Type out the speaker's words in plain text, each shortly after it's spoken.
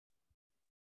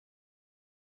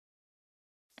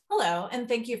Hello, and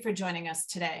thank you for joining us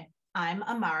today. I'm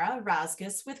Amara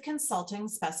Razgis with Consulting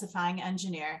Specifying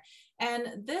Engineer,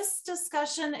 and this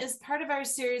discussion is part of our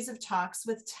series of talks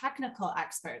with technical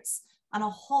experts on a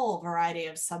whole variety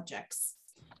of subjects.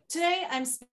 Today, I'm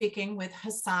speaking with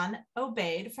Hassan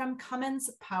Obeid from Cummins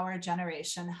Power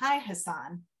Generation. Hi,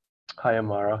 Hassan. Hi,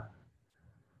 Amara.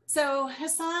 So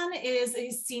Hassan is a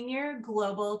senior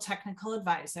global technical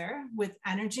advisor with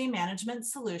energy management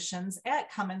solutions at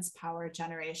Cummins Power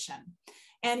Generation.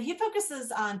 And he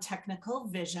focuses on technical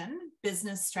vision,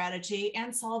 business strategy,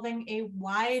 and solving a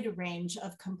wide range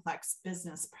of complex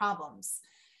business problems.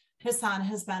 Hassan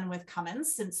has been with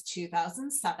Cummins since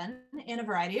 2007 in a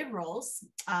variety of roles,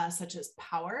 such as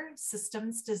power,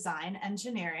 systems design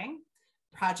engineering,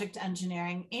 project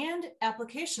engineering, and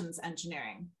applications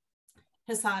engineering.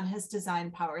 Hassan has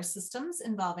designed power systems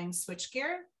involving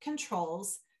switchgear,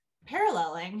 controls,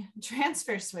 paralleling,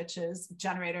 transfer switches,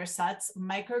 generator sets,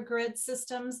 microgrid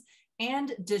systems,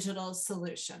 and digital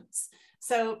solutions.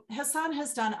 So Hassan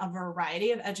has done a variety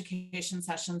of education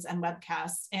sessions and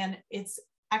webcasts, and it's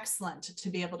excellent to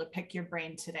be able to pick your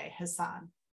brain today, Hassan.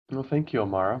 Well, thank you,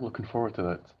 Amara. I'm looking forward to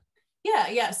that.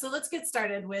 Yeah. So let's get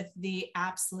started with the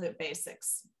absolute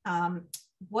basics.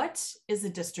 What is a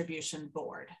distribution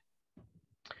board?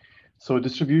 So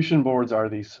distribution boards are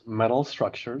these metal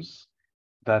structures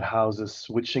that houses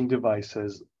switching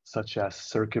devices such as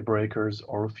circuit breakers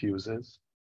or fuses,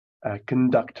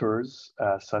 conductors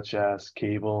such as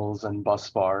cables and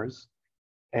bus bars,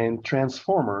 and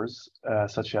transformers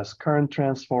such as current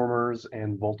transformers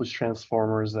and voltage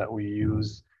transformers that we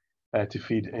use to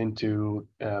feed into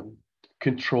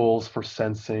controls for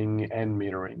sensing and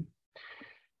metering.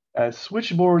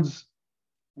 Switchboards,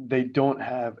 they don't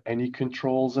have any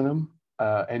controls in them,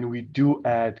 and we do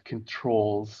add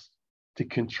controls to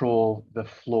control the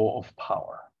flow of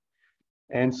power.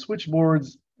 And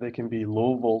switchboards, they can be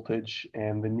low voltage,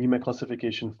 and the NEMA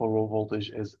classification for low voltage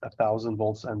is 1,000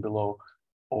 volts and below,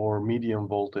 or medium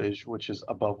voltage, which is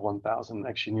above 1,000.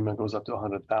 Actually, NEMA goes up to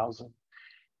 100,000.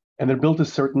 And they're built to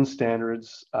certain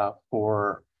standards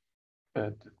for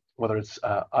whether it's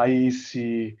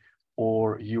IEEE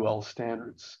or UL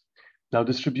standards. Now,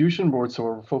 distribution boards, so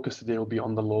our focus today will be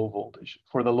on the low voltage.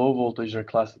 For the low voltage,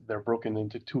 they're broken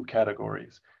into two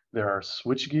categories. There are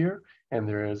switchgear and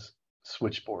there is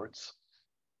switchboards.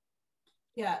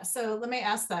 Yeah, so let me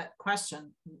ask that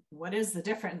question. What is the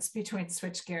difference between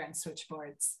switchgear and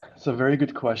switchboards? It's a very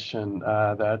good question.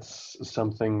 That's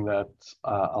something that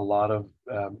a lot of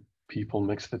people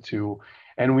mix the two.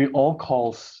 And we all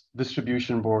call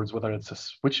distribution boards, whether it's a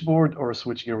switchboard or a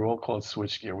switchgear, we all call it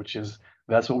switchgear,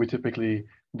 that's what we typically,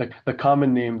 the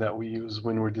common name that we use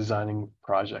when we're designing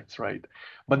projects, right?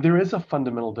 But there is a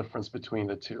fundamental difference between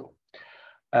the two.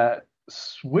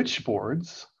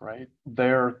 Switchboards, right,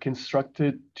 they're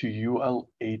constructed to UL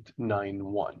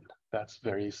 891. That's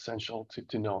very essential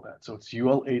to know that. So it's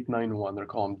UL 891, they're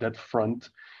called dead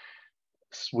front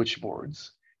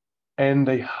switchboards. And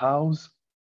they house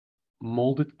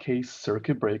molded case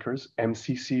circuit breakers,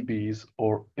 MCCBs,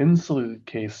 or insulated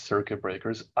case circuit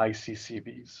breakers,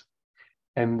 ICCBs.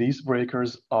 And these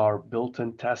breakers are built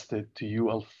and tested to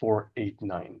UL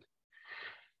 489.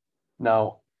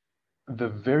 Now, the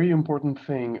very important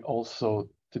thing also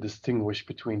to distinguish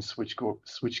between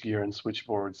switchgear and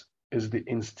switchboards is the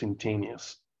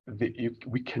instantaneous.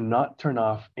 We cannot turn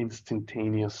off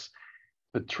instantaneous,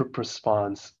 the trip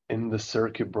response in the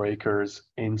circuit breakers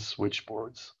in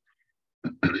switchboards.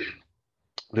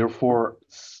 Therefore,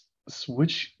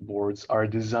 switchboards are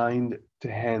designed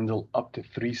to handle up to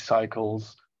 3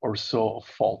 cycles or so of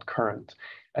fault current,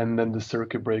 and then the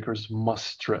circuit breakers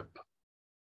must trip.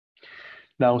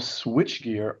 Now,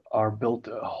 switchgear are built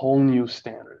to a whole new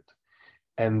standard,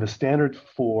 and the standard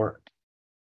for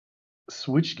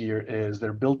switchgear is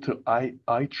they're built to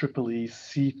IEEE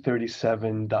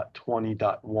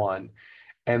C37.20.1,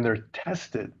 and they're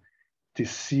tested to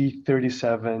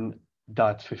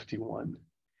C37.51.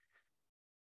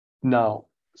 Now,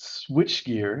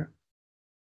 switchgear,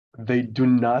 they do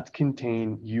not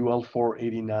contain UL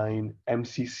 489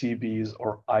 MCCBs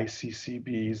or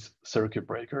ICCBs circuit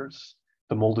breakers,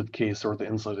 the molded case or the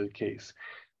insulated case.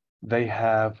 They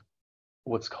have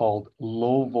what's called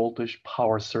low voltage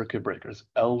power circuit breakers,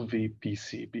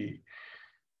 LVPCB.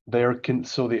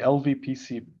 So the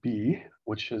LVPCB,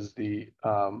 which is the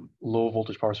low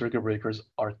voltage power circuit breakers,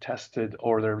 are tested,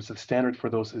 or there's a standard for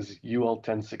those is UL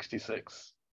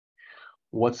 1066.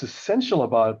 What's essential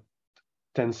about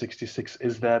 1066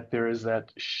 is that there is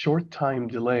that short time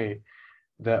delay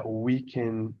that we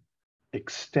can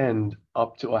extend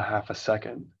up to a half a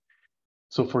second.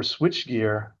 So for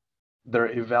switchgear,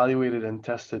 they're evaluated and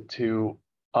tested to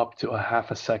up to a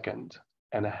half a second.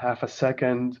 And a half a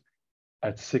second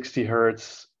at 60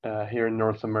 hertz here in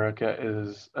North America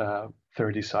is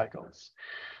 30 cycles.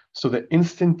 So the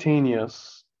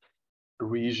instantaneous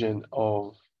region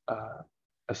of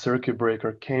a circuit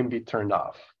breaker can be turned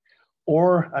off.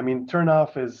 Or, I mean, turn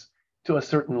off is to a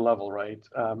certain level, right?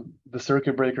 The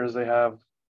circuit breakers, they have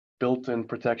built-in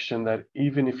protection that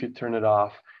even if you turn it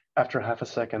off, after half a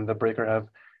second, the breaker have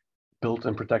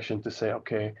built-in protection to say,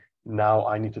 okay, now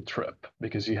I need to trip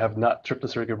because you have not tripped the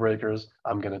circuit breakers,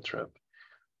 I'm gonna trip.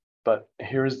 But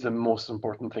here's the most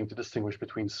important thing to distinguish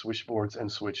between switchboards and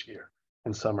switchgear.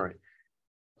 In summary,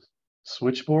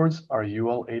 switchboards are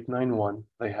UL 891.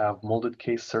 They have molded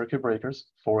case circuit breakers,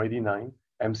 489,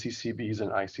 MCCBs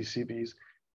and ICCBs.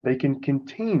 They can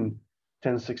contain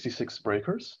 1066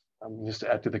 breakers, just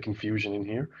to add to the confusion in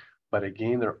here. But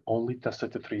again, they're only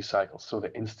tested to 3 cycles. So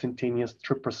the instantaneous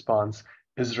trip response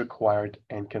is required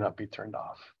and cannot be turned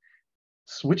off.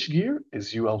 Switchgear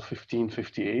is UL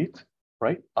 1558,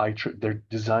 right? They're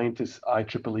designed to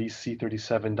IEEE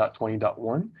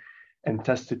C37.20.1 and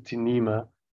tested to NEMA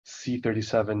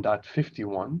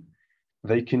C37.51.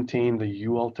 They contain the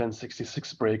UL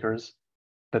 1066 breakers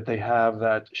that they have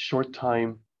that short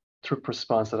time trip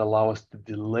response that allow us to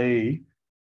delay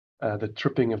the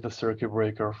tripping of the circuit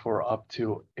breaker for up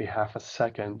to a half a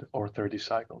second or 30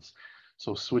 cycles.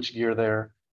 So switchgear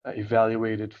there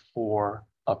evaluated for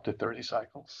up to 30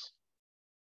 cycles.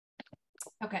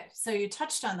 Okay, so you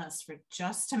touched on this for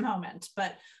just a moment,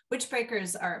 but which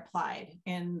breakers are applied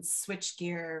in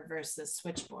switchgear versus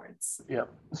switchboards? Yeah,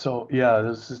 so yeah,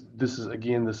 this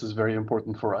is very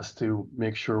important for us to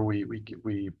make sure we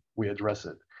address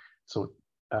it. So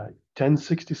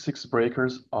 1066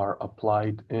 breakers are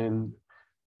applied in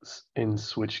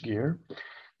switchgear.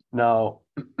 Now,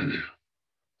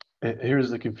 here's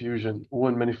the confusion.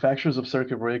 When manufacturers of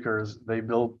circuit breakers, they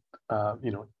build,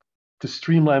 to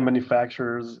streamline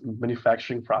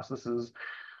manufacturing processes,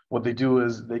 what they do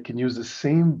is they can use the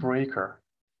same breaker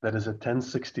that is a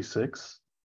 1066,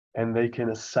 and they can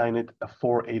assign it a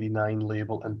 489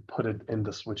 label and put it in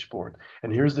the switchboard.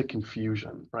 And here's the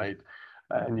confusion, right?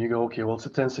 And you go, okay, well, it's a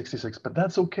 1066, but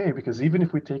that's okay, because even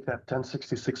if we take that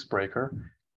 1066 breaker,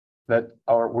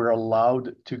 we're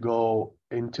allowed to go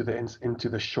into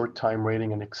the short time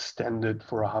rating and extend it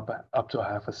for up to a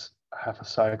half a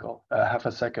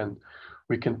second.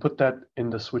 We can put that in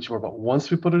the switchboard, but once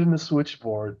we put it in the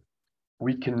switchboard,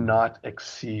 we cannot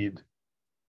exceed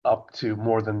up to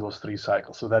more than those 3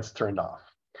 cycles. So that's turned off.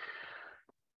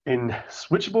 In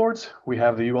switchboards, we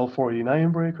have the UL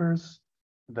 489 breakers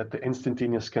that the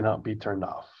instantaneous cannot be turned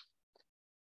off.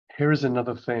 Here's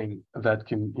another thing that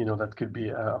could be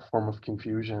a form of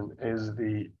confusion is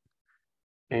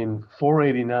in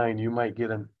 489, you might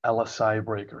get an LSI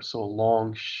breaker, so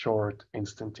long, short,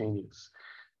 instantaneous.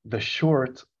 The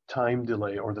short time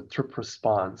delay or the trip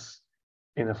response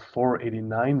in a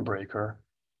 489 breaker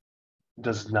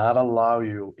does not allow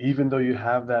you, even though you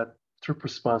have that trip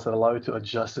response that allow you to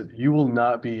adjust it, you will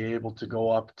not be able to go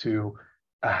up to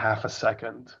a half a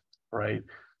second, right?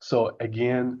 So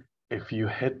again, if you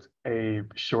hit a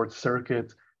short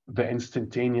circuit, the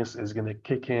instantaneous is going to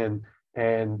kick in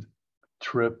and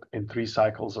trip in 3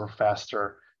 cycles or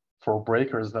faster for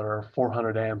breakers that are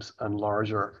 400 amps and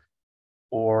larger,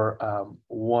 or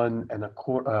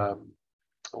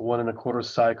 1.25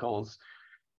 cycles,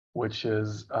 which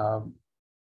is a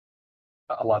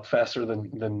lot faster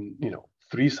than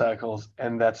 3 cycles,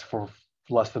 and that's for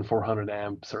less than 400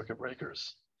 amp circuit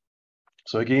breakers.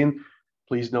 So again,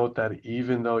 please note that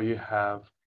even though you have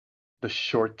the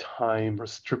short time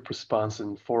trip response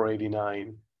in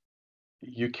 489,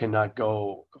 you cannot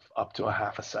go up to a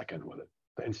half a second with it.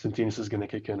 The instantaneous is going to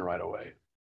kick in right away.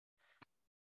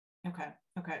 Okay.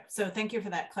 So thank you for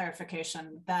that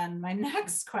clarification. Then my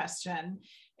next question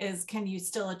is, can you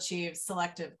still achieve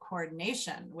selective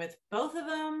coordination with both of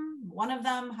them, one of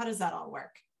them? How does that all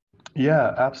work?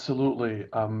 Yeah, absolutely.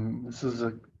 This is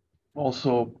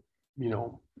also,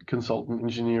 consultant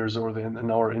engineers or in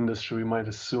our industry, we might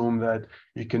assume that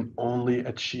you can only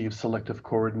achieve selective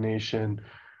coordination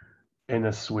in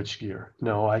a switchgear.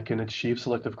 No, I can achieve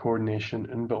selective coordination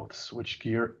in both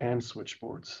switchgear and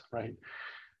switchboards, right?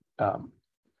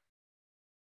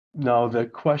 Now the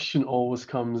question always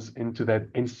comes into that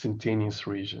instantaneous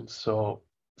region. So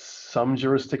some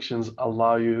jurisdictions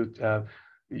allow you,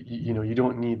 they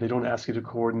don't ask you to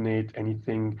coordinate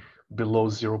anything below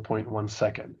 0.1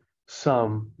 second,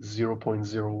 some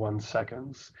 0.01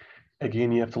 seconds.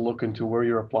 Again, you have to look into where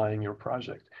you're applying your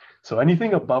project. So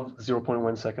anything above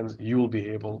 0.1 seconds, you will be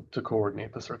able to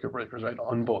coordinate the circuit breakers, right,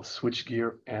 on both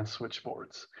switchgear and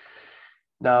switchboards.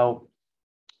 Now,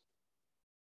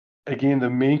 again, the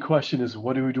main question is,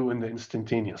 what do we do in the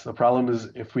instantaneous? The problem is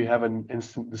if we have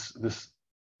this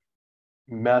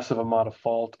massive amount of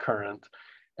fault current,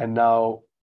 and now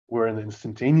we're in the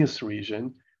instantaneous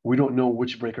region, we don't know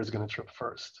which breaker is going to trip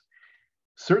first.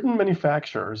 Certain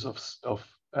manufacturers of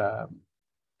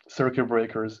circuit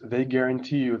breakers, they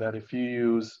guarantee you that if you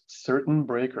use certain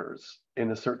breakers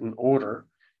in a certain order,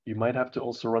 you might have to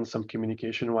also run some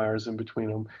communication wires in between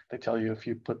them. They tell you if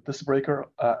you put this breaker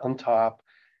on top,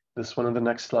 this one on the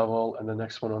next level, and the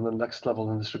next one on the next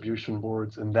level in distribution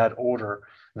boards in that order,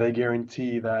 they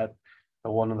guarantee that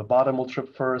the one on the bottom will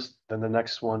trip first, then the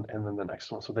next one, and then the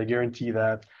next one. So they guarantee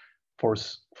that for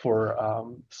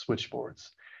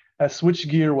switchboards. As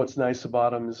switchgear, what's nice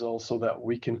about them is also that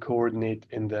we can coordinate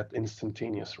in that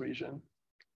instantaneous region.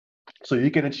 So you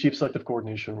can achieve selective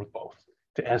coordination with both,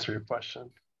 to answer your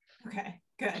question. Okay,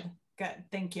 good. Good,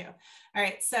 thank you. All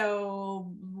right,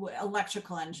 so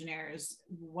electrical engineers,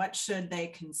 what should they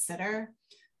consider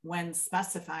when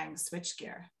specifying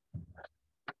switchgear?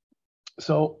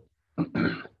 So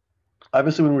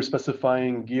obviously when we're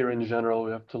specifying gear in general,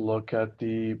 we have to look at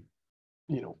the,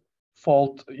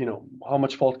 fault, how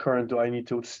much fault current do I need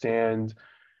to withstand,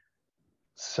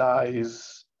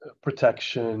 size,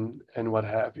 protection, and what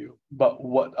have you. But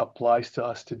what applies to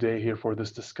us today here for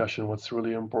this discussion, what's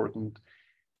really important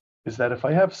is that if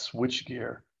I have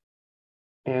switchgear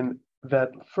and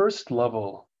that first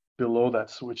level below that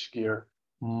switchgear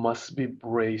must be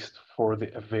braced for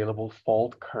the available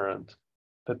fault current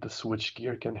that the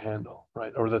switchgear can handle,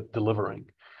 right? Or the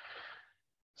delivering.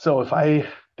 So if I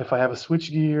have a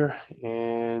switchgear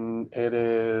and it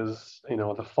is,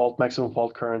 the maximum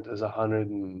fault current is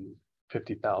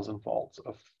 150,000 volts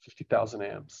of 50,000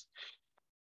 amps.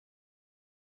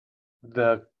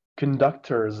 The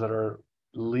conductors that are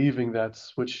leaving that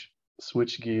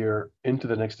switchgear into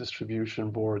the next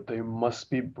distribution board, they must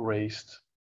be braced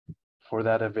for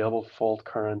that available fault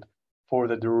current for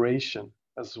the duration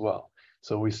as well.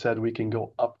 So we said we can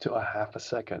go up to a half a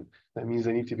second. That means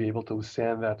they need to be able to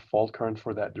withstand that fault current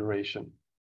for that duration.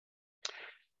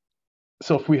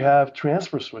 So if we have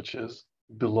transfer switches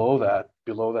below that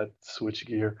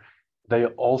switchgear, they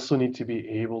also need to be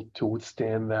able to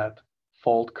withstand that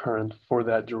fault current for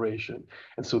that duration.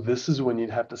 And so this is when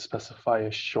you'd have to specify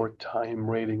a short time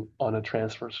rating on a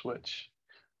transfer switch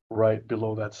right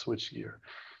below that switchgear.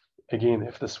 Again,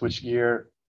 if the switchgear,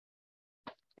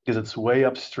 because it's way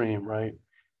upstream, right?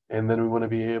 And then we want to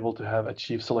be able to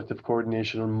achieve selective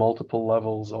coordination on multiple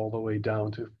levels all the way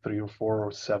down to 3 or 4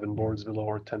 or 7 boards below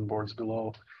or 10 boards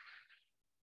below.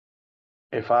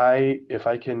 If I'm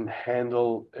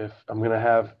going to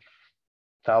have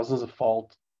thousands of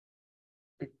fault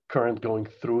current going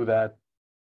through that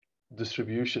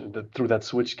distribution, through that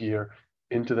switchgear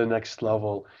into the next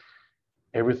level,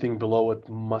 everything below it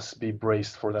must be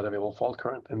braced for that available fault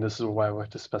current. And this is why we have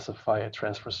to specify a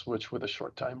transfer switch with a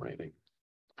short time rating.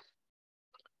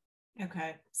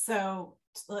 Okay, so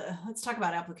let's talk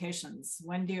about applications.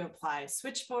 When do you apply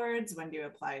switchboards? When do you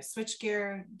apply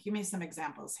switchgear? Give me some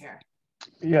examples here.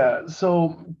 Yeah,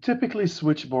 so typically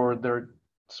switchboards,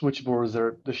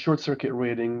 the short circuit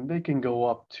rating, they can go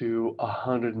up to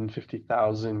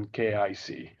 150,000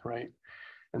 KIC, right?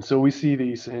 And so we see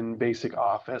these in basic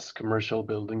office, commercial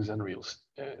buildings, and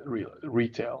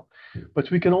retail.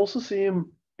 But we can also see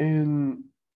them in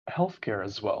healthcare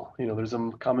as well. There's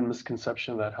a common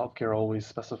misconception that healthcare always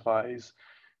specifies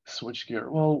switchgear.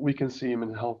 Well, we can see them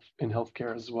in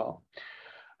healthcare as well.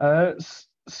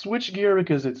 Switchgear,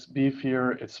 because it's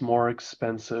beefier, it's more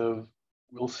expensive.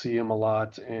 We'll see them a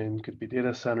lot in, could be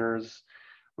data centers.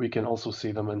 We can also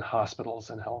see them in hospitals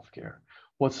and healthcare.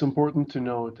 What's important to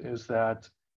note is that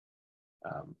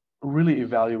really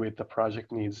evaluate the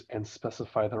project needs and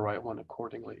specify the right one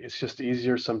accordingly. It's just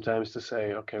easier sometimes to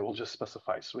say, okay, we'll just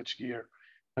specify switchgear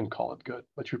and call it good,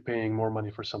 but you're paying more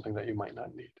money for something that you might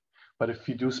not need. But if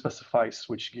you do specify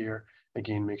switchgear,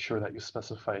 again, make sure that you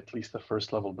specify at least the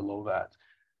first level below that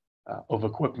of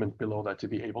equipment below that to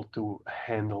be able to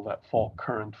handle that fault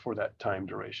current for that time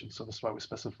duration. So that's why we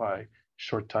specify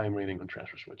short time rating on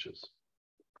transfer switches.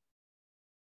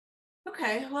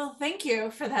 Okay, well, thank you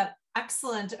for that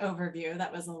excellent overview.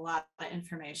 That was a lot of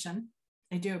information.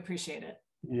 I do appreciate it.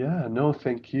 Yeah, no,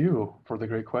 thank you for the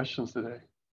great questions today.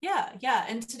 Yeah.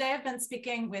 And today I've been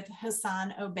speaking with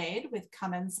Hassan Obeid with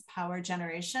Cummins Power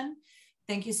Generation.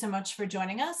 Thank you so much for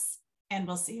joining us, and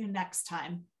we'll see you next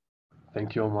time.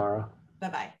 Thank you, Amara.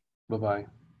 Bye-bye.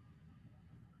 Bye-bye.